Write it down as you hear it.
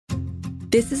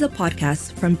This is a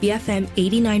podcast from BFM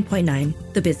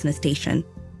 89.9, the business station.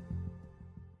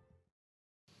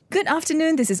 Good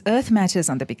afternoon. This is Earth Matters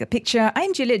on the Bigger Picture.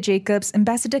 I'm Juliet Jacobs.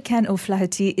 Ambassador Ken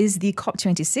O'Flaherty is the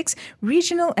COP26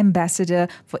 Regional Ambassador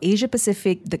for Asia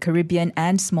Pacific, the Caribbean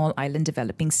and small island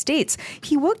developing states.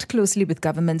 He worked closely with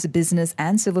governments, business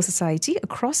and civil society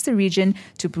across the region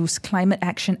to boost climate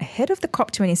action ahead of the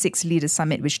COP26 Leaders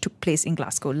Summit, which took place in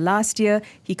Glasgow last year.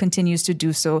 He continues to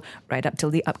do so right up till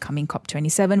the upcoming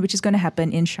COP27, which is going to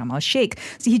happen in Sharm el-Sheikh.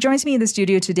 So he joins me in the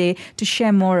studio today to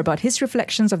share more about his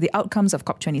reflections of the outcomes of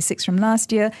COP26 from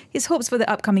last year, his hopes for the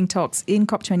upcoming talks in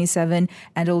COP27,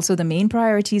 and also the main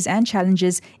priorities and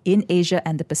challenges in Asia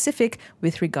and the Pacific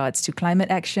with regards to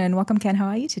climate action. Welcome, Ken. How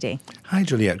are you today? Hi,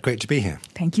 Juliet. Great to be here.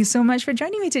 Thank you so much for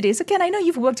joining me today. So, Ken, I know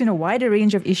you've worked in a wider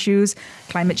range of issues,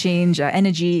 climate change,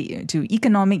 energy, to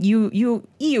economic,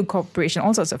 EU cooperation,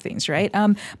 all sorts of things, right?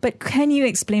 But can you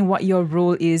explain what your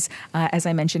role is, as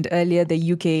I mentioned earlier,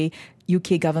 the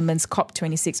UK government's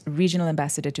COP26 regional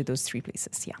ambassador to those three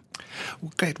places? Yeah.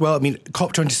 Great. Well,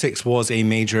 COP26 was a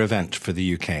major event for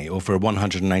the UK. Over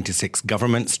 196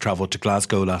 governments travelled to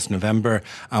Glasgow last November,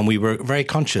 and we were very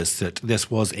conscious that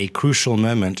this was a crucial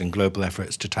moment in global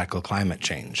efforts to tackle climate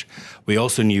change. We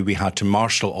also knew we had to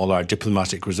marshal all our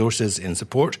diplomatic resources in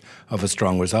support of a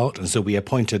strong result, and so we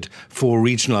appointed 4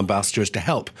 regional ambassadors to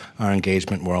help our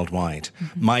engagement worldwide.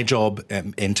 Mm-hmm. My job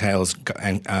entails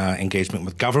engagement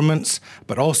with governments,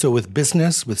 but also with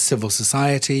business, with civil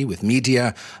society, with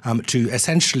media, to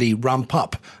essentially ramp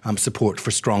up support for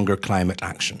stronger climate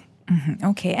action. Mm-hmm.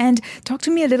 Okay, and talk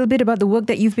to me a little bit about the work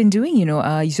that you've been doing.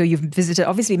 So you've visited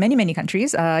obviously many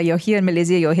countries. You're here in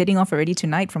Malaysia. You're heading off already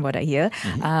tonight, from what I hear.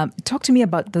 Mm-hmm. Talk to me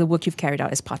about the work you've carried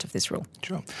out as part of this role.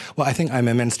 Sure. Well, I think I'm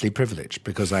immensely privileged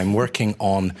because I'm working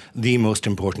on the most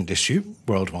important issue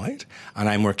worldwide, and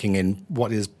I'm working in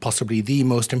what is possibly the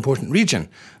most important region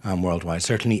worldwide.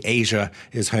 Certainly, Asia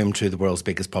is home to the world's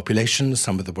biggest population,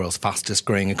 some of the world's fastest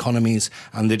growing economies,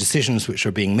 and the decisions which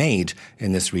are being made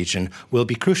in this region will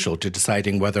be crucial to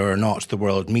deciding whether or not the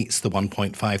world meets the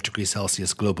 1.5 degrees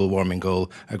Celsius global warming goal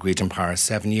agreed in Paris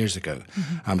 7 years ago.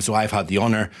 Mm-hmm. So I've had the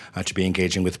honour to be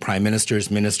engaging with prime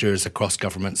ministers, ministers across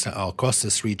governments across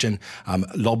this region,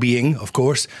 lobbying, of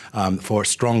course, for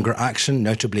stronger action,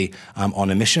 notably on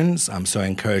emissions. So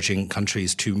encouraging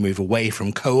countries to move away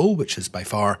from coal, which is by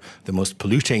far the most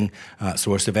polluting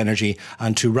source of energy,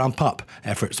 and to ramp up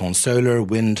efforts on solar,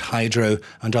 wind, hydro,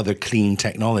 and other clean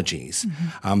technologies.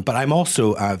 Mm-hmm. But I'm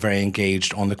also very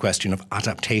engaged on the question of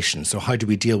adaptation. So how do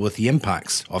we deal with the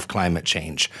impacts of climate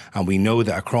change? And we know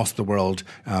that across the world,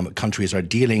 countries are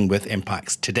dealing with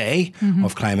impacts today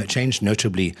of climate change,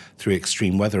 notably through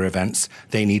extreme weather events.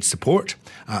 They need support,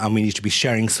 and we need to be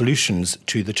sharing solutions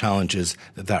to the challenges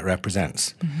that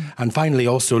represents. Mm-hmm. And finally,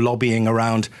 also lobbying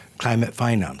around climate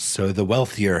finance. So the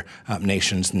wealthier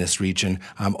nations in this region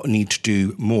need to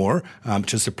do more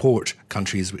to support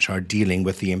countries which are dealing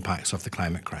with the impacts of the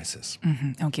climate crisis.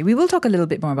 Mm-hmm. Okay, we will talk a little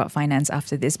bit more about finance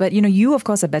after this, but you of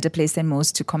course are better placed than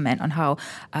most to comment on how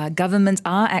governments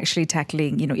are actually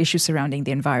tackling issues surrounding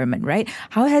the environment, right?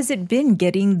 How has it been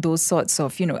getting those sorts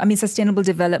of sustainable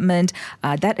development,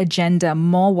 that agenda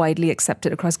more widely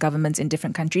accepted across governments in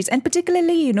different countries, and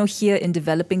particularly here in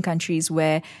developing countries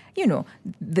where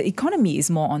the economy is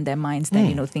more on their minds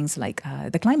than things like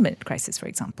the climate crisis, for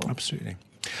example? Absolutely.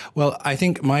 Well, I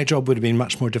think my job would have been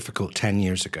much more difficult 10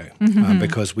 years ago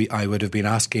because I would have been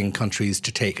asking countries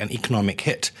to take an economic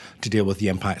hit to deal with the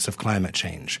impacts of climate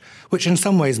change, which in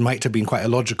some ways might have been quite a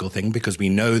logical thing because we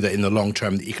know that in the long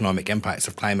term, the economic impacts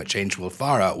of climate change will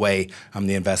far outweigh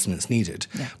the investments needed.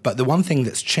 Yeah. But the one thing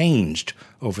that's changed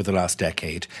over the last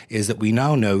decade is that we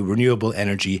now know renewable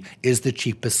energy is the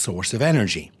cheapest source of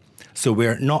energy. So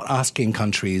we're not asking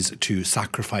countries to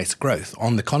sacrifice growth.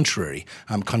 On the contrary,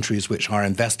 countries which are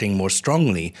investing more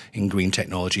strongly in green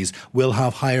technologies will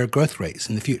have higher growth rates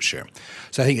in the future.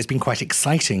 So I think it's been quite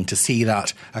exciting to see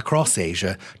that across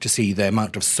Asia, to see the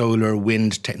amount of solar,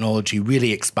 wind technology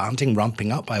really expanding,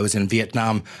 ramping up. I was in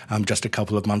Vietnam just a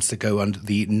couple of months ago, and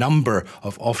the number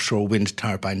of offshore wind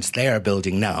turbines they are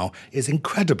building now is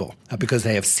incredible because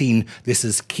they have seen this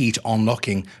is key to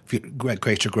unlocking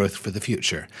greater growth for the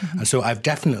future. Mm-hmm. And so I've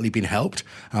definitely been helped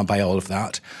by all of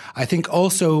that. I think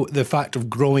also the fact of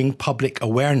growing public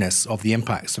awareness of the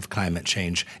impacts of climate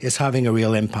change is having a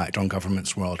real impact on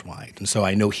governments worldwide. And so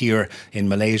I know here in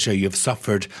Malaysia you've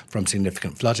suffered from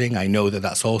significant flooding. I know that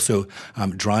that's also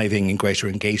driving greater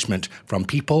engagement from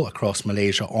people across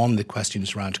Malaysia on the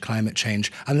questions around climate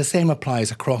change. And the same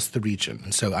applies across the region.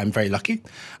 And so I'm very lucky.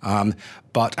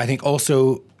 But I think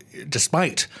also,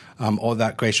 despite or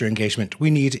that greater engagement, we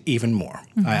need even more.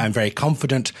 I'm very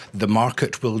confident the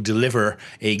market will deliver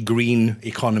a green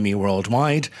economy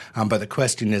worldwide, but the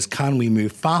question is, can we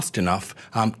move fast enough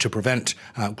to prevent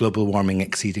global warming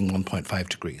exceeding 1.5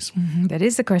 degrees? That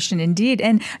is the question indeed.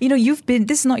 And,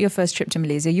 this is not your first trip to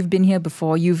Malaysia. You've been here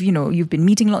before. You've been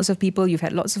meeting lots of people. You've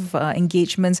had lots of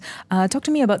engagements. Talk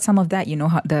to me about some of that,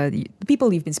 how the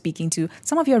people you've been speaking to,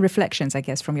 some of your reflections, I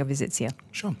guess, from your visits here.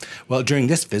 Sure. Well, during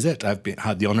this visit, I've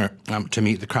had the honour to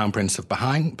meet the Crown Prince of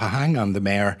Pahang and the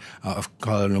Mayor of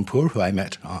Kuala Lumpur, who I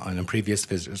met on a previous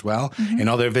visit as well. In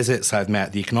other visits, I've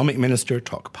met the Economic Minister,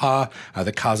 Tok Pa,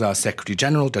 the CASA Secretary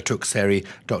General, Datuk Seri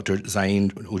Dr.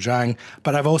 Zain Ujang.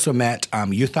 But I've also met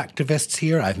youth activists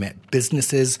here. I've met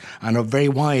businesses and a very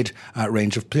wide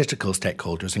range of political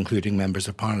stakeholders, including members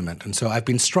of Parliament. And so I've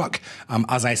been struck,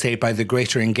 as I say, by the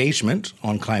greater engagement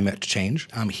on climate change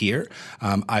here.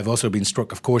 I've also been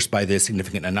struck, of course, by the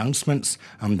significant announcements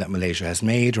that Malaysia has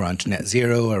made around net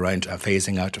zero, around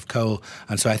phasing out of coal.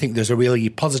 And so I think there's a really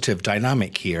positive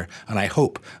dynamic here, and I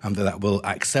hope that will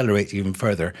accelerate even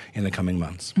further in the coming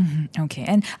months. Okay.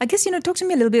 And I guess, talk to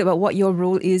me a little bit about what your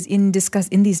role is in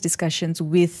these discussions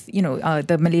with,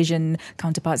 the Malaysian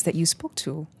counterparts that you spoke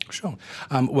to. Sure.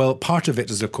 Well, part of it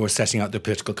is, of course, setting out the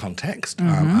political context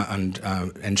and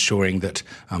ensuring that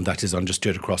that is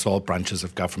understood across all branches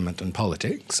of government and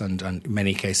politics. And in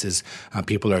many cases,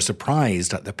 people are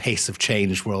surprised at the pace of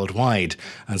change worldwide.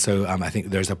 And so I think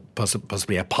there's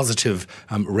possibly a positive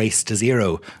race to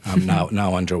zero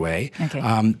now underway.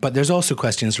 Okay. But there's also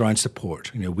questions around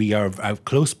support. We are a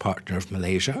close partner of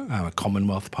Malaysia, a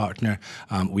Commonwealth partner.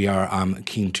 We are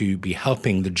keen to be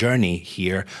helping the journey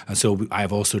here. And so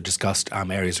I've also discussed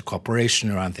areas of cooperation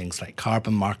around things like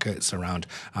carbon markets, around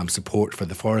support for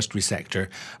the forestry sector.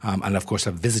 And of course,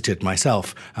 I've visited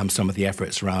myself some of the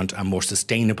efforts around a more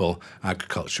sustainable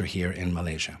agriculture here in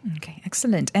Malaysia. Okay,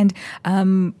 excellent. And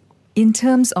in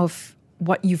terms of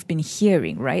what you've been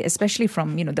hearing, right, especially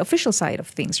from, the official side of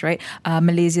things, right,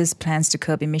 Malaysia's plans to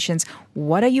curb emissions,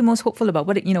 what are you most hopeful about?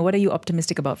 What are you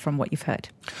optimistic about from what you've heard?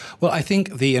 Well, I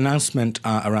think the announcement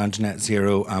around net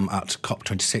zero at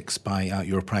COP26 by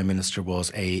your Prime Minister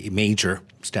was a major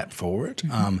step forward.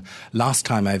 Last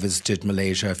time I visited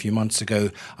Malaysia a few months ago,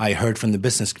 I heard from the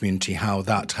business community how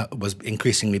that was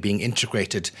increasingly being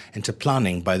integrated into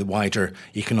planning by the wider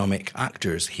economic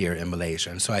actors here in Malaysia.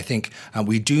 And so I think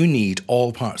we do need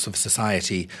all parts of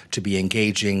society to be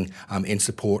engaging in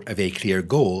support of a clear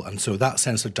goal. And so that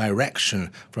sense of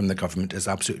direction from the government is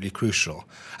absolutely crucial.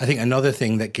 I think another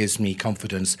thing that gives me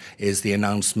confidence is the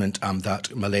announcement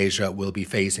that Malaysia will be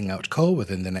phasing out coal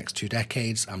within the next 2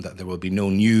 decades, that there will be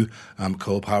no new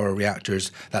coal power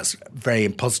reactors. That's very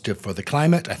positive for the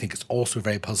climate. I think it's also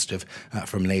very positive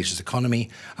for Malaysia's economy.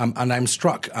 And I'm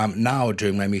struck now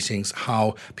during my meetings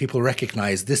how people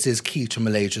recognise this is key to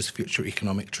Malaysia's future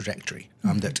economic trajectory.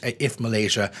 That if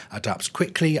Malaysia adapts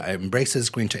quickly, embraces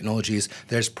green technologies,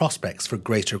 there's prospects for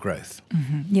greater growth.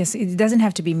 Yes, it doesn't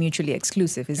have to be mutually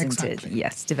exclusive, isn't it? Exactly.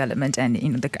 Yes, development and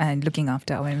and looking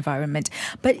after our environment.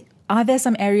 But are there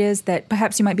some areas that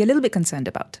perhaps you might be a little bit concerned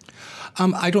about?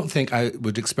 I don't think I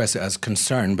would express it as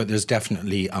concern, but there's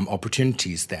definitely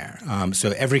opportunities there.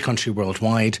 So every country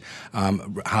worldwide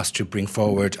has to bring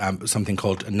forward something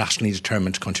called a nationally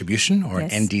determined contribution, or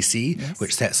Yes. an NDC, Yes.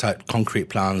 which sets out concrete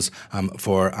plans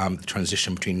for the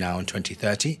transition between now and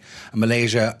 2030.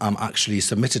 Malaysia actually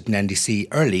submitted an NDC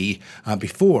early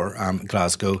before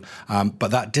Glasgow,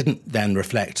 but that didn't then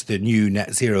reflect the new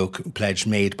net zero pledge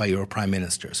made by your Prime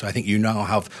Minister. So I think you now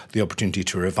have the opportunity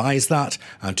to revise that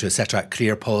and to set out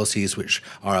clear policies which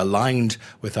are aligned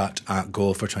with that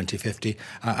goal for 2050.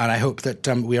 And I hope that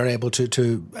we are able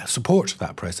to support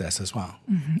that process as well.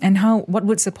 And what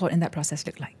would support in that process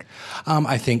look like?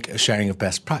 I think sharing of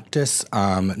best practice,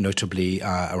 notably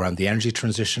around the energy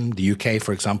transition. The UK,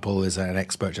 for example, is an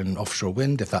expert in offshore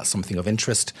wind. If that's something of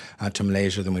interest to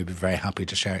Malaysia, then we'd be very happy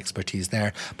to share expertise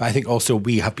there. But I think also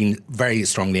we have been very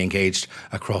strongly engaged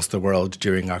across the world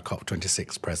during our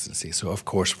COP26 presidency. So, of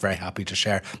course, very happy to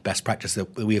share best practice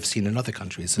that we have seen in other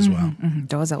countries as well.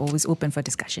 Doors are always open for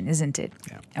discussion, isn't it?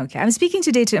 Yeah. Okay. I'm speaking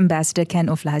today to Ambassador Ken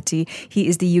O'Flaherty. He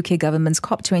is the UK government's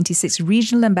COP26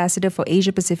 regional ambassador for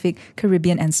Asia Pacific,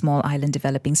 Caribbean and small island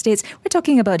developing states. We're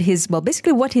talking about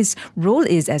basically what his role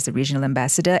is as the regional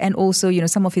ambassador, and also,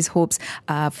 some of his hopes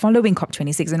following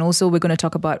COP26. And also we're going to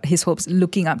talk about his hopes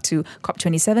looking up to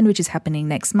COP27, which is happening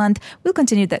next month. We'll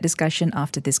continue that discussion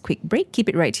after this quick break. Keep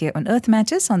it right here on Earth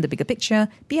Matters on The Bigger Picture,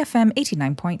 BFM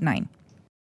 89.9.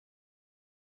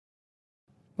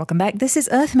 Welcome back. This is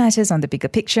Earth Matters on The Bigger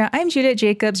Picture. I'm Juliet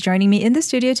Jacobs. Joining me in the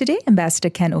studio today,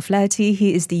 Ambassador Ken O'Flaherty.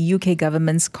 He is the UK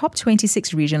government's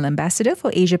COP26 Regional Ambassador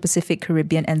for Asia Pacific,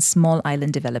 Caribbean and Small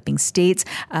Island Developing States.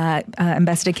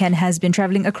 Ambassador Ken has been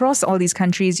travelling across all these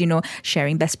countries,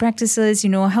 sharing best practices,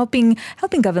 helping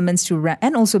governments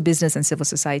and also business and civil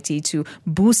society to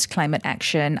boost climate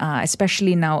action,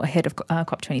 especially now ahead of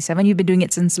COP27. You've been doing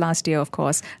it since last year, of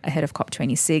course, ahead of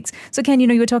COP26. So Ken,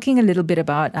 you were talking a little bit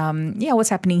about what's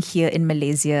happening here in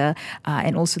Malaysia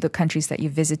and also the countries that you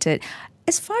visited.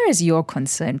 As far as you're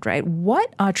concerned, right,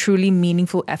 what are truly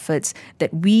meaningful efforts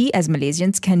that we as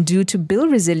Malaysians can do to build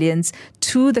resilience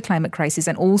to the climate crisis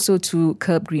and also to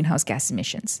curb greenhouse gas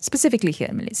emissions, specifically here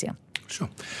in Malaysia? Sure.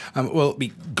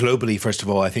 Globally, first of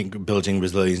all, I think building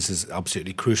resilience is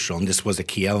absolutely crucial, and this was a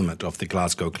key element of the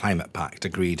Glasgow Climate Pact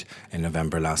agreed in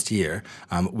November last year.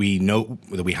 We know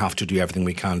that we have to do everything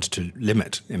we can to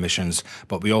limit emissions,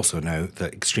 but we also know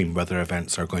that extreme weather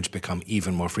events are going to become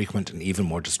even more frequent and even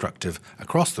more destructive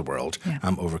across the world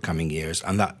over coming years,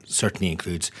 and that certainly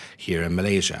includes here in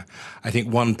Malaysia. I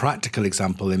think one practical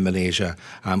example in Malaysia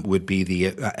would be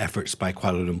the efforts by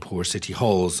Kuala Lumpur City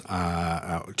Hall's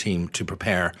team to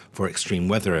prepare for extreme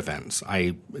weather events.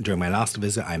 During my last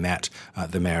visit, I met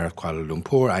the Mayor of Kuala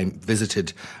Lumpur. I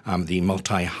visited the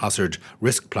multi-hazard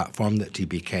risk platform that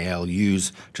TBKL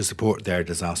use to support their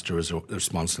disaster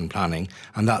response and planning.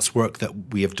 And that's work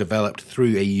that we have developed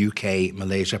through a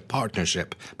UK-Malaysia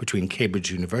partnership between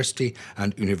Cambridge University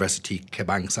and University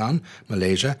Kebangsaan,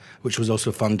 Malaysia, which was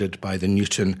also funded by the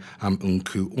Newton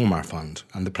Ungku Umar Fund.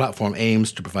 And the platform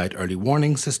aims to provide early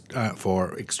warnings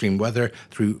for extreme weather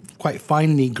through quite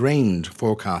finely grained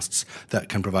forecasts that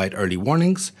can provide early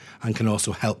warnings and can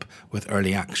also help with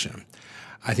early action.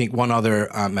 I think one other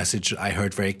message I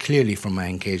heard very clearly from my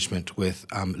engagement with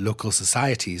local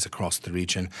societies across the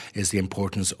region is the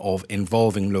importance of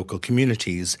involving local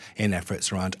communities in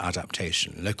efforts around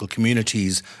adaptation. Local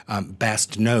communities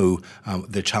best know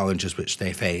the challenges which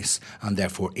they face, and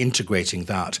therefore integrating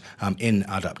that in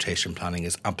adaptation planning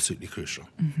is absolutely crucial.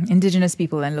 Mm-hmm. Indigenous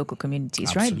people and local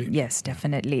communities, absolutely. Right? Yes,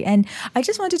 definitely. And I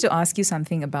just wanted to ask you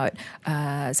something about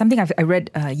something I read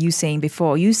you saying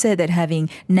before. You said that having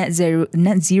net zero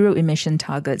emission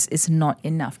targets is not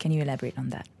enough. Can you elaborate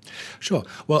on that? Sure.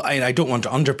 Well, I don't want to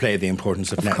underplay the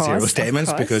importance of net zero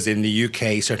statements, because in the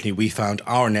UK, certainly we found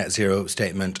our net zero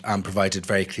statement provided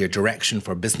very clear direction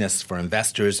for business, for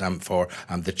investors, for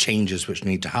the changes which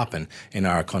need to happen in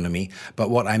our economy. But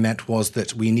what I meant was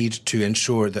that we need to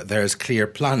ensure that there is clear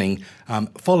planning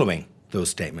following those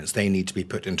statements. They need to be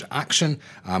put into action.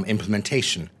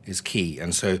 Implementation is key.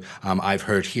 And so I've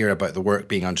heard here about the work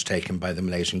being undertaken by the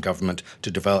Malaysian government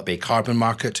to develop a carbon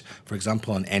market, for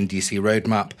example, an NDC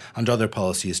roadmap and other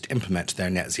policies to implement their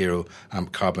net zero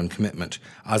carbon commitment.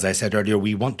 As I said earlier,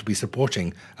 we want to be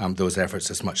supporting those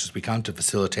efforts as much as we can to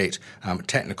facilitate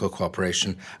technical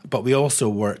cooperation, but we also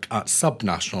work at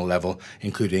subnational level,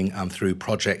 including through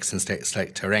projects in states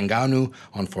like Terengganu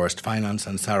on forest finance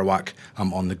and Sarawak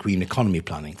on the green economy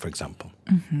planning, for example.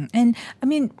 Mm-hmm. And I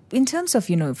mean, in terms of,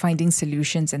 finding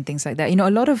solutions and things like that, a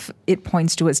lot of it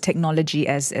points towards technology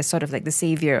as sort of like the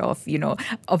savior of,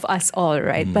 of us all,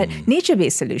 right? But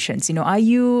nature-based solutions, are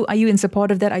you in support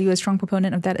of that? Are you a strong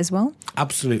proponent of that as well?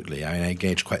 Absolutely. I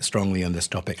engage quite strongly on this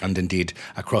topic, and indeed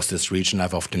across this region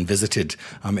I've often visited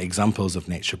examples of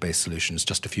nature-based solutions.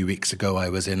 Just a few weeks ago I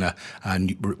was in a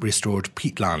restored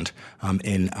peatland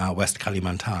in West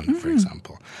Kalimantan, for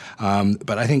example.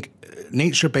 But I think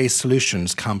nature-based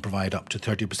solutions can provide up to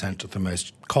 30% of the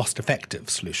most cost-effective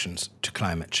solutions to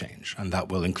climate change. And that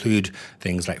will include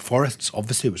things like forests,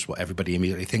 obviously, which is what everybody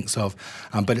immediately thinks of.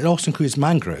 But it also includes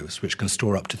mangroves, which can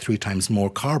store up to 3 times more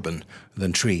carbon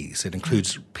than trees. It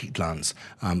includes peatlands,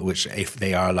 which, if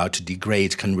they are allowed to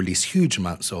degrade, can release huge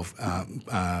amounts of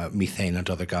methane and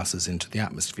other gases into the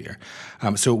atmosphere.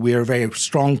 So we are a very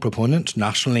strong proponent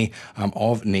nationally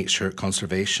of nature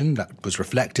conservation. That was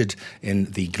reflected in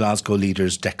the Glasgow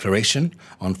Leaders' Declaration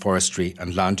on Forestry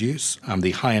and Land Use,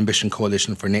 the High Ambition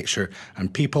Coalition for Nature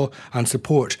and People, and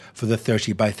support for the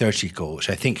 30 by 30 goal, which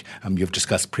I think you've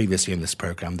discussed previously in this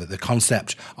programme, that the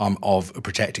concept of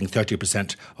protecting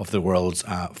 30% of the world's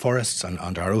forests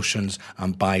and our oceans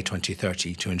by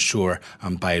 2030 to ensure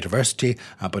biodiversity,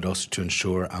 but also to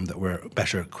ensure that we're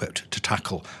better equipped to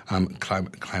tackle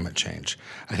climate change.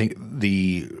 I think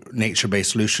the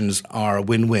nature-based solutions are a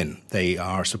win-win. They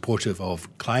are supportive of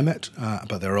climate,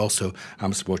 but they're also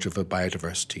also supportive of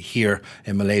biodiversity. Here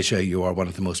in Malaysia, you are one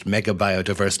of the most mega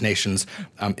biodiverse nations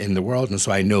in the world, and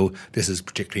so I know this is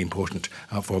particularly important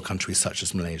for countries such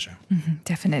as Malaysia.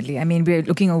 Definitely. I mean, we're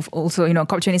looking also,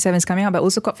 COP27 is coming up, but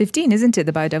also COP15, isn't it?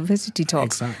 The biodiversity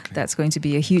talks. Exactly. That's going to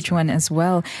be a huge one as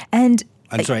well. And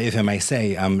sorry, if I may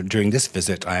say, during this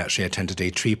visit, I actually attended a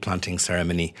tree planting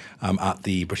ceremony at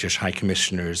the British High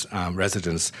Commissioner's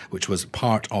residence, which was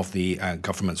part of the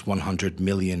government's 100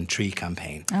 million tree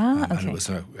campaign. Okay. And it was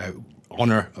an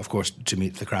honour, of course, to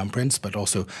meet the Crown Prince, but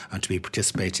also to be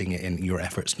participating in your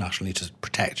efforts nationally to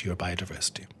protect your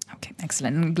biodiversity. Okay,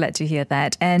 excellent. I'm glad to hear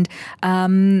that. And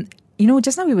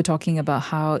just now we were talking about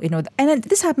how, and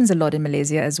this happens a lot in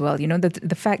Malaysia as well,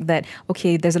 the fact that,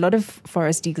 okay, there's a lot of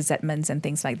forest degazettements and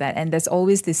things like that. And there's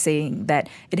always this saying that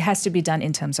it has to be done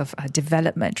in terms of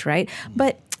development, right?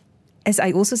 But as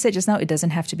I also said just now, it doesn't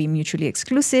have to be mutually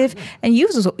exclusive. And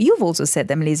you've also said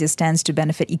that Malaysia stands to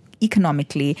benefit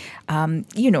economically.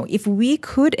 If we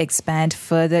could expand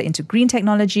further into green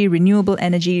technology, renewable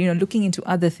energy, looking into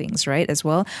other things, right, as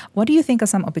well. What do you think are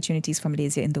some opportunities for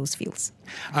Malaysia in those fields?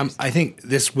 I think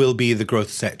this will be the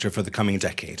growth sector for the coming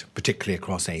decade, particularly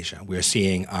across Asia. We're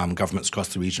seeing governments across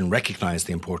the region recognise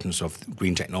the importance of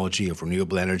green technology, of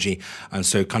renewable energy. And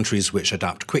so countries which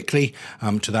adapt quickly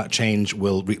to that change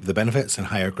will reap the benefits and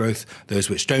higher growth. Those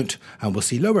which don't will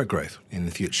see lower growth in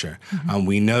the future.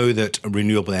 We know that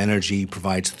renewable energy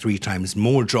provides 3 times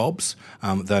more jobs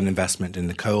than investment in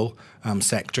the coal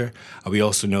sector. We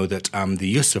also know that the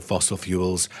use of fossil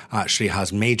fuels actually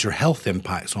has major health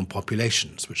impacts on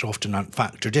populations, which often aren't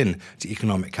factored in to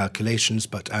economic calculations,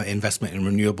 but investment in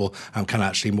renewable can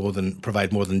actually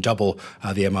provide more than double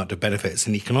the amount of benefits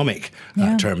in economic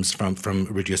terms from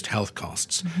reduced health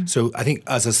costs. So I think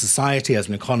as a society, as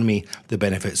an economy, the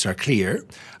benefits are clear,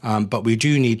 but we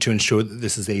do need to ensure that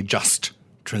this is a just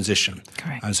transition.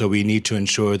 Correct. And so we need to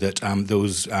ensure that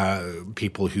those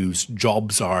people whose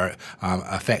jobs are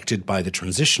affected by the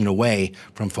transition away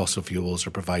from fossil fuels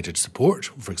are provided support,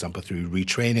 for example, through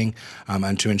retraining,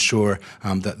 and to ensure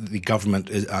that the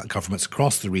governments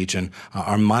across the region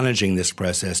are managing this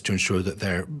process to ensure that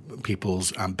their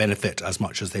peoples benefit as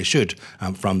much as they should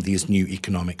from these new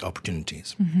economic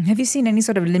opportunities. Have you seen any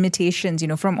sort of limitations,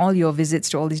 from all your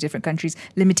visits to all these different countries,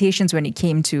 limitations when it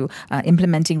came to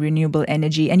implementing renewable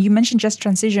energy? And you mentioned just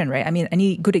transition, right? I mean,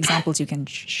 any good examples you can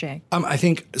share? I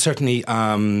think certainly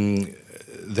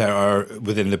there are,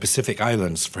 within the Pacific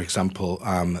Islands, for example,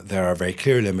 there are very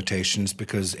clear limitations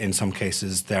because in some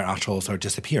cases their atolls are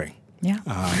disappearing. Yeah.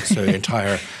 So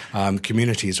entire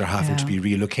communities are having to be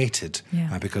relocated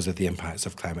because of the impacts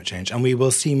of climate change. And we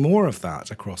will see more of that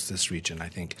across this region, I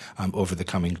think, over the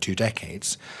coming 2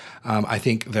 decades. I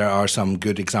think there are some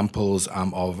good examples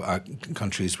of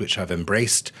countries which have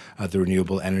embraced the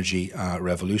renewable energy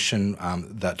revolution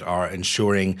that are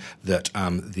ensuring that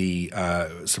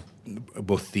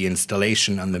both the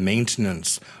installation and the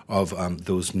maintenance of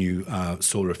those new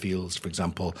solar fields, for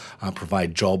example,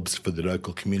 provide jobs for the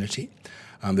local community.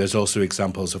 There's also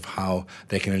examples of how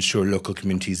they can ensure local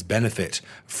communities benefit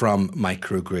from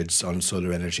microgrids on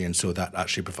solar energy, and so that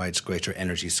actually provides greater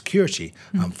energy security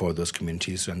for those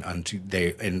communities. And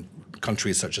they, in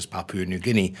countries such as Papua New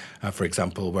Guinea, for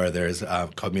example, where there's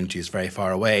communities very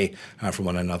far away from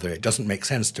one another, it doesn't make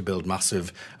sense to build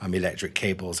massive electric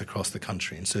cables across the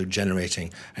country. And so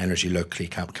generating energy locally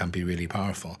can be really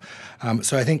powerful.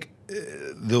 So I think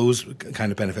those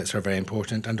kind of benefits are very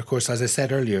important. And of course, as I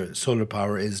said earlier, solar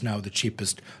power is now the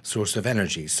cheapest source of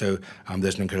energy. So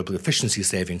there's an incredible efficiency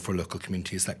saving for local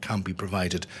communities that can be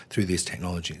provided through these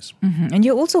technologies. And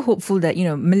you're also hopeful that,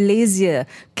 Malaysia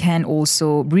can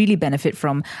also really benefit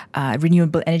from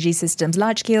renewable energy systems,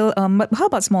 large scale, but how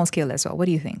about small scale as well? What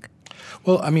do you think?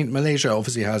 Well, I mean, Malaysia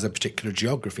obviously has a particular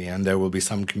geography, and there will be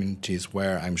some communities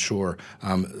where I'm sure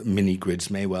mini grids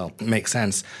may well make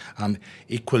sense.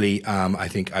 Equally, I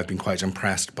think I've been quite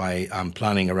impressed by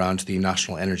planning around the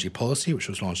National Energy Policy, which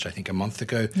was launched, I think, a month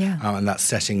ago. And that's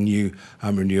setting new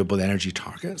renewable energy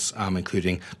targets,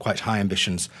 including quite high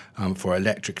ambitions for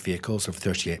electric vehicles of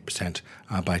 38%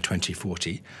 by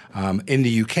 2040. In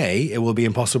the UK, it will be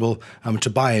impossible to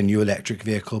buy a new electric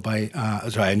vehicle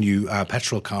a new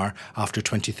petrol car after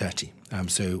 2030.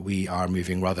 So we are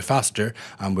moving rather faster,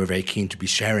 and we're very keen to be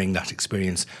sharing that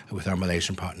experience with our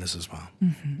Malaysian partners as well.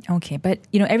 Okay, but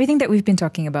everything that we've been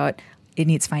talking about, it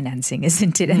needs financing,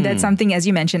 isn't it? And that's something, as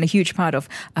you mentioned, a huge part of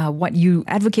what you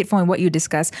advocate for and what you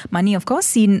discuss. Money, of course,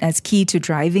 seen as key to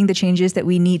driving the changes that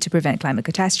we need to prevent climate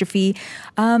catastrophe.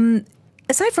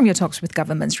 aside from your talks with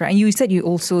governments, right, and you said you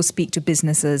also speak to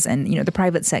businesses and, the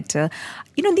private sector,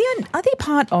 are they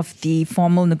part of the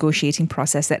formal negotiating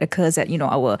process that occurs at,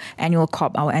 our annual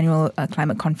COP, our annual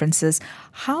climate conferences?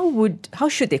 How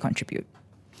should they contribute?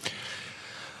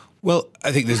 Well,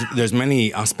 I think there's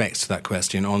many aspects to that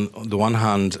question. On the one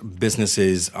hand,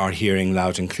 businesses are hearing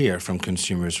loud and clear from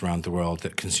consumers around the world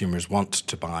that consumers want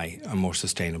to buy more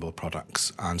sustainable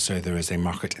products. And so there is a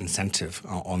market incentive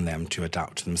on them to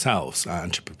adapt themselves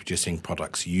and to be producing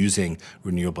products using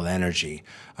renewable energy.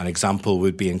 An example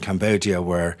would be in Cambodia,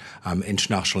 where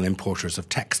international importers of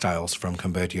textiles from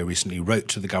Cambodia recently wrote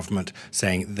to the government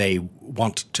saying they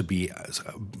want to be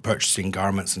purchasing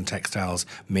garments and textiles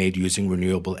made using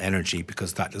renewable energy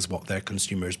because that is what their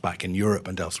consumers back in Europe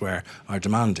and elsewhere are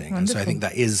demanding. Wonderful. And so I think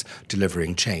that is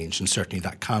delivering change, and certainly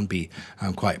that can be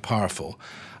quite powerful.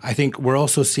 I think we're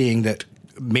also seeing that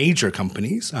major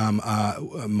companies,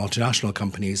 multinational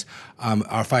companies,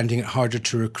 are finding it harder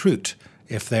to recruit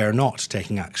if they're not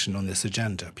taking action on this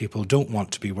agenda. People don't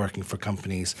want to be working for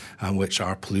companies which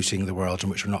are polluting the world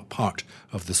and which are not part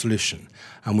of the solution.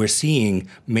 And we're seeing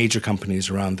major companies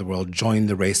around the world join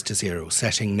the race to zero,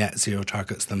 setting net zero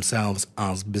targets themselves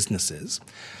as businesses.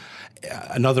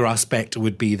 Another aspect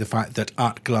would be the fact that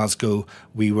at Glasgow,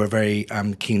 we were very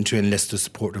keen to enlist the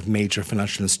support of major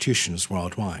financial institutions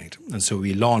worldwide. And so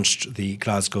we launched the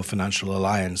Glasgow Financial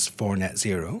Alliance for Net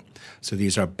Zero. So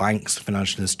these are banks,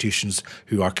 financial institutions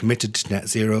who are committed to net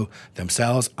zero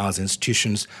themselves as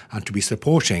institutions and to be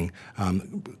supporting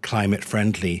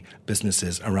climate-friendly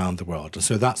businesses around the world. And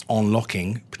so that's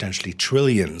unlocking potentially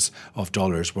trillions of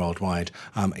dollars worldwide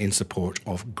in support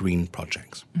of green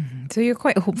projects. Mm-hmm. So you're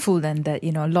quite hopeful then that,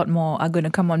 a lot more are going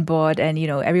to come on board and,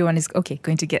 everyone is,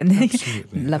 going to get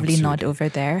lovely nod over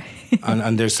there.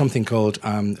 and there's something called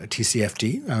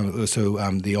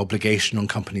TCFD, the obligation on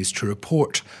companies to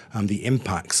report the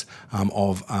impacts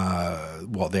of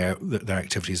what their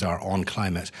activities are on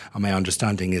climate. And my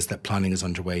understanding is that planning is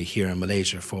underway here in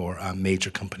Malaysia for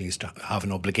major companies to have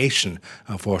an obligation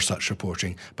for such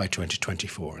reporting by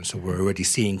 2024. And so we're already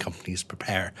seeing companies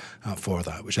prepare for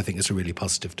that, which I think is a really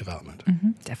positive development.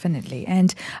 Mm-hmm, definitely.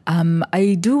 And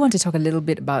I do want to talk a little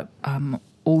bit about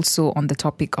also on the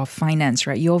topic of finance,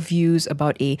 right? Your views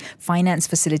about a finance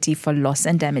facility for loss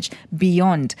and damage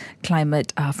beyond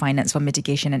climate finance for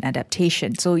mitigation and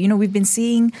adaptation. So, we've been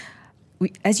seeing,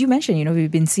 as you mentioned,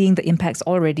 we've been seeing the impacts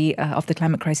already of the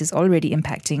climate crisis already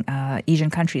impacting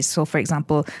Asian countries. So, for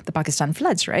example, the Pakistan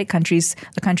floods, right?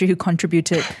 A country who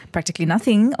contributed practically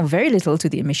nothing or very little to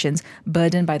the emissions,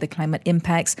 burdened by the climate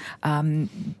impacts.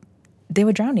 They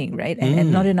were drowning, right?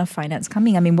 And not enough finance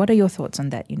coming. I mean, what are your thoughts on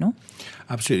that,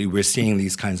 Absolutely. We're seeing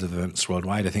these kinds of events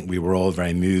worldwide. I think we were all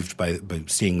very moved by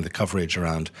seeing the coverage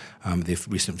around the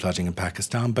recent flooding in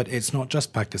Pakistan. But it's not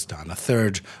just Pakistan. A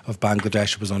third of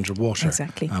Bangladesh was underwater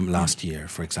last year,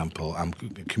 for example.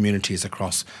 Communities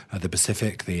across the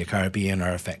Pacific, the Caribbean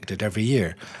are affected every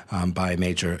year by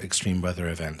major extreme weather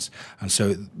events. And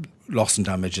so loss and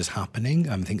damage is happening.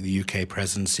 I think the UK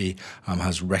presidency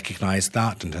has recognised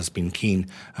that and has been keen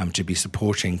to be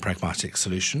supporting pragmatic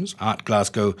solutions. At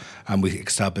Glasgow, we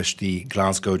established the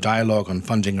Glasgow Dialogue on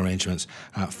funding arrangements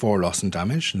for loss and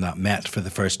damage, and that met for the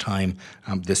first time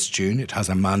this June. It has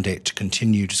a mandate to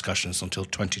continue discussions until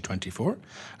 2024.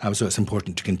 So it's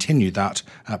important to continue that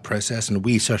process, and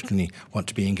we certainly want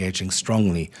to be engaging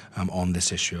strongly on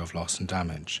this issue of loss and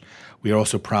damage. We are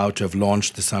also proud to have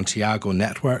launched the Santiago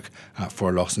Network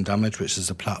for Loss and Damage, which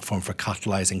is a platform for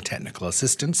catalysing technical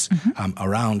assistance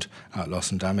around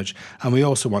loss and damage. And we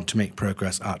also want to make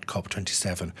progress at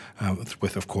COP27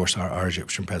 with, of course, our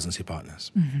Egyptian presidency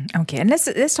partners. Mm-hmm. Okay, and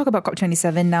let's talk about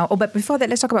COP27 now. Oh, but before that,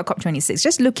 let's talk about COP26.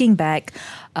 Just looking back,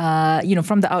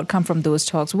 from the outcome from those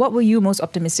talks, what were you most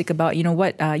optimistic about?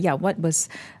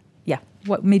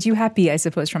 What made you happy, I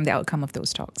suppose, from the outcome of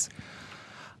those talks?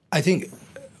 I think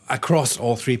across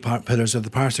all three pillars of the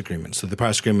Paris Agreement. So the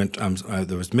Paris Agreement,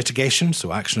 there was mitigation,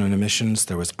 so action on emissions,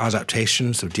 there was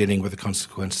adaptation, so dealing with the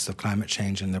consequences of climate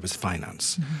change, and there was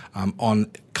finance. On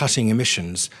cutting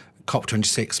emissions,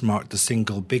 COP26 marked the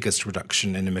single biggest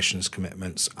reduction in emissions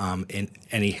commitments in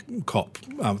any COP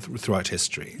throughout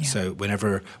history. Yeah. So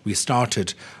whenever we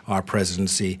started our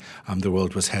presidency, the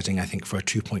world was heading, I think, for a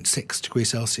 2.6 degrees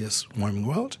Celsius warming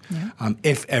world. Yeah.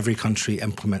 If every country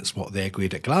implements what they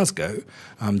agreed at Glasgow,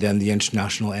 then the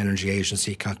International Energy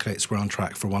Agency calculates we're on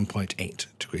track for 1.8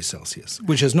 degrees Celsius,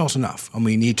 which is not enough. And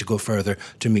we need to go further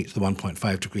to meet the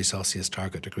 1.5 degrees Celsius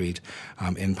target agreed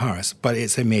in Paris. But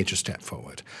it's a major step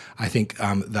forward. I think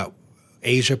that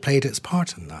Asia played its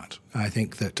part in that. I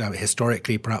think that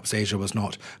historically, perhaps Asia was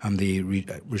not the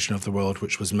region of the world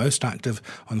which was most active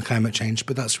on climate change,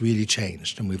 but that's really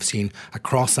changed. And we've seen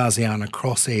across ASEAN,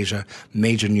 across Asia,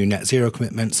 major new net zero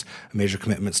commitments, major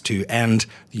commitments to end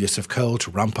the use of coal,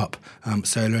 to ramp up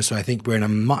solar. So I think we're in a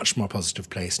much more positive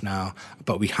place now,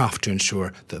 but we have to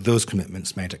ensure that those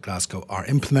commitments made at Glasgow are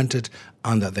implemented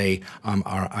and that they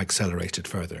are accelerated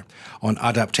further. On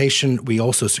adaptation, we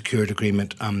also secured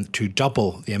agreement to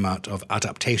double the amount of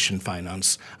adaptation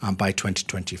finance by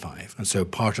 2025. And so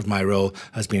part of my role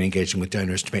has been engaging with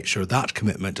donors to make sure that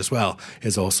commitment as well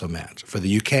is also met. For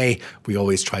the UK, we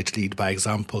always try to lead by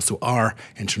example, so our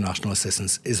international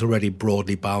assistance is already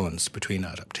broadly balanced between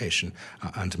adaptation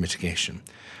and mitigation.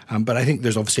 But I think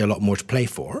there's obviously a lot more to play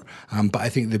for. But I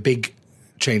think the big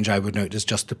change I would note is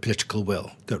just the political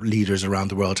will that leaders around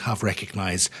the world have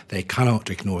recognised they cannot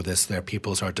ignore this. Their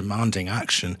peoples are demanding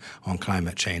action on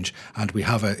climate change, and we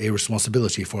have a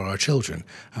responsibility for our children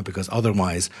because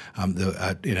otherwise,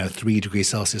 in a 3 degrees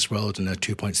Celsius world and a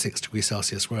 2.6 degrees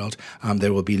Celsius world,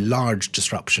 there will be large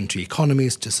disruption to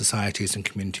economies, to societies and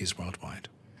communities worldwide.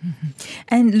 Mm-hmm.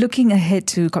 And looking ahead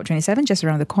to COP27, just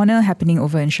around the corner, happening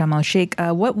over in Sharm el-Sheikh,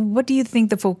 what do you think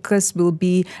the focus will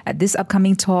be at this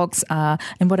upcoming talks,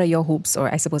 and what are your hopes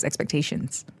or, I suppose,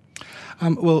 expectations?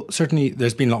 Well, certainly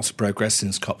there's been lots of progress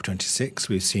since COP26.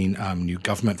 We've seen new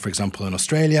government, for example, in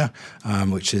Australia,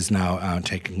 which is now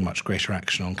taking much greater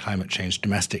action on climate change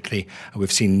domestically.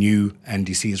 We've seen new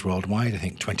NDCs worldwide, I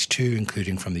think 22,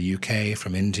 including from the UK,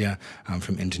 from India,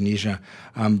 from Indonesia.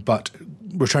 But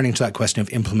returning to that question of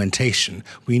implementation,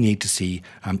 we need to see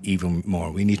even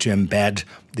more. We need to embed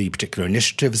the particular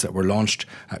initiatives that were launched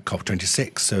at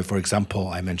COP26. So, for example,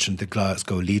 I mentioned the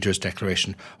Glasgow Leaders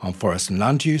Declaration on Forest and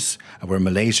Land Use, where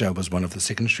Malaysia was one of the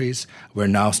signatories. We're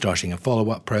now starting a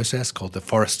follow-up process called the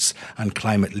Forests and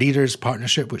Climate Leaders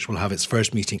Partnership, which will have its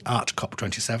first meeting at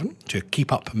COP27 to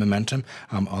keep up momentum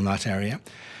on that area.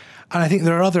 And I think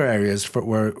there are other areas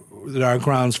where there are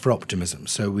grounds for optimism.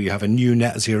 So we have a new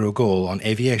net zero goal on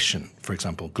aviation, for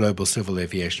example, global civil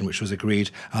aviation, which was agreed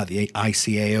at the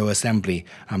ICAO Assembly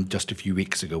just a few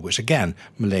weeks ago, which again,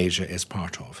 Malaysia is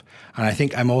part of. And I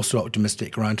think I'm also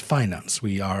optimistic around finance.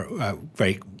 We are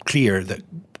very clear that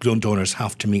donors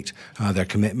have to meet their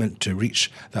commitment to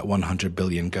reach that 100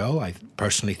 billion goal. I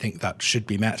personally think that should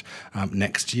be met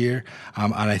next year.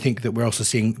 And I think that we're also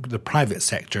seeing the private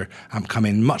sector come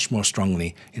in much more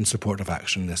strongly in support of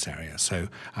action in this area. So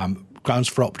grounds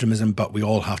for optimism, but we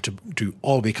all have to do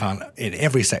all we can in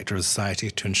every sector of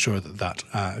society to ensure that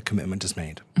that commitment is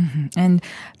made. Mm-hmm. And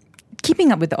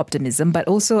keeping up with the optimism, but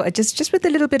also just with a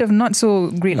little bit of not so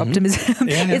great optimism.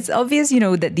 Yeah. It's obvious,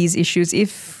 that these issues,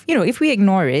 if we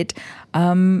ignore it,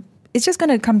 it's just going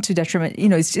to come to detriment.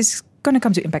 It's just going to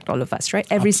come to impact all of us, right?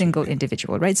 Every single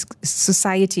individual, right?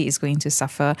 Society is going to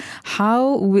suffer.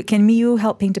 How can you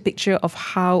help paint a picture of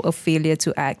how a failure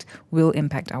to act will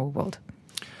impact our world?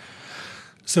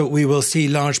 So we will see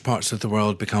large parts of the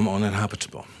world become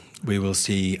uninhabitable. We will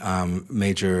see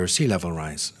major sea level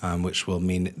rise, which will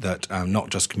mean that not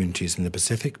just communities in the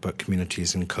Pacific, but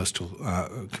communities in coastal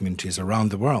communities around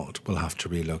the world will have to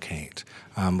relocate.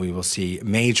 We will see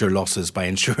major losses by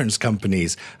insurance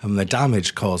companies and the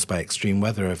damage caused by extreme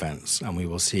weather events. And we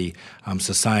will see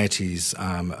societies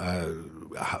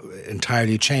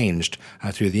entirely changed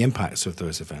through the impacts of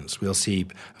those events. We'll see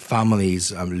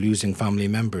families losing family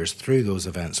members through those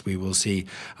events. We will see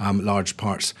large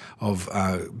parts of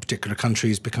particular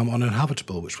countries become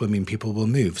uninhabitable, which will mean people will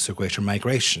move, so greater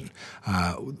migration.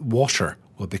 Water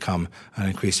will become an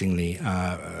increasingly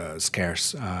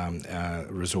scarce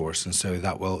resource, and so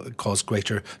that will cause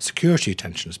greater security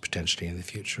tensions potentially in the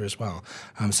future as well.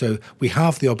 So we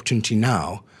have the opportunity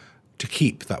now to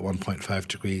keep that 1.5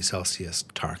 degrees Celsius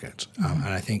target. And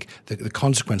I think the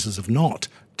consequences of not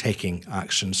taking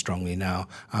action strongly now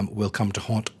will come to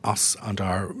haunt us and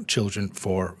our children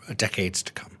for decades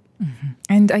to come. Mm-hmm.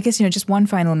 And I guess, just one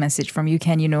final message from you,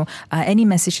 Ken, any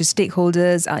message to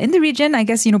stakeholders in the region, I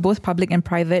guess, both public and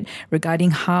private, regarding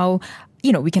how,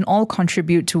 we can all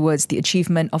contribute towards the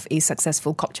achievement of a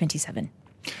successful COP27.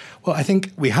 Well, I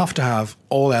think we have to have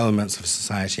all elements of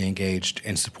society engaged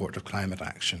in support of climate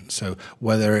action. So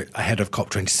whether ahead of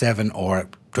COP27 or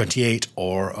COP28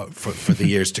 or for the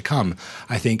years to come.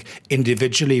 I think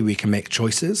individually we can make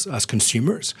choices as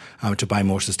consumers to buy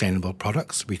more sustainable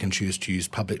products. We can choose to use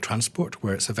public transport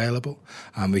where it's available.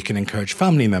 We can encourage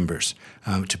family members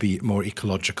to be more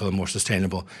ecological and more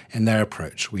sustainable in their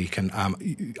approach. We can,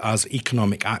 as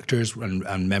economic actors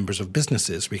and members of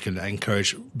businesses, we can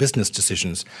encourage business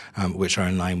decisions which are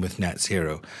in line with net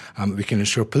zero. We can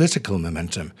ensure political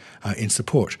momentum in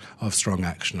support of strong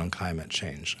action on climate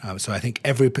change. So I think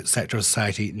every sector of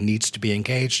society needs to be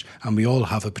engaged, and we all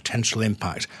have a potential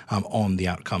impact on the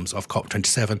outcomes of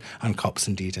COP27 and COPs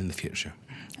indeed in the future.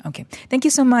 Okay. Thank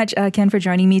you so much, Ken, for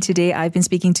joining me today. I've been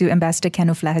speaking to Ambassador Ken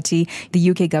O'Flaherty,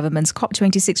 the UK government's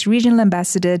COP26 regional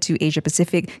ambassador to Asia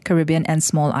Pacific, Caribbean and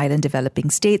small island developing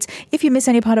states. If you miss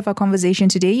any part of our conversation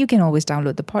today, you can always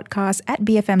download the podcast at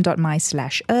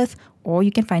bfm.my/earth, or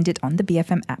you can find it on the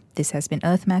BFM app. This has been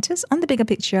Earth Matters on The Bigger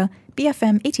Picture,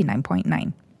 BFM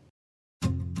 89.9.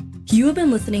 You have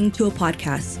been listening to a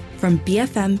podcast from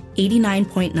BFM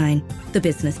 89.9, the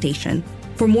business station.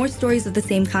 For more stories of the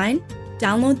same kind,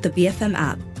 download the BFM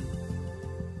app.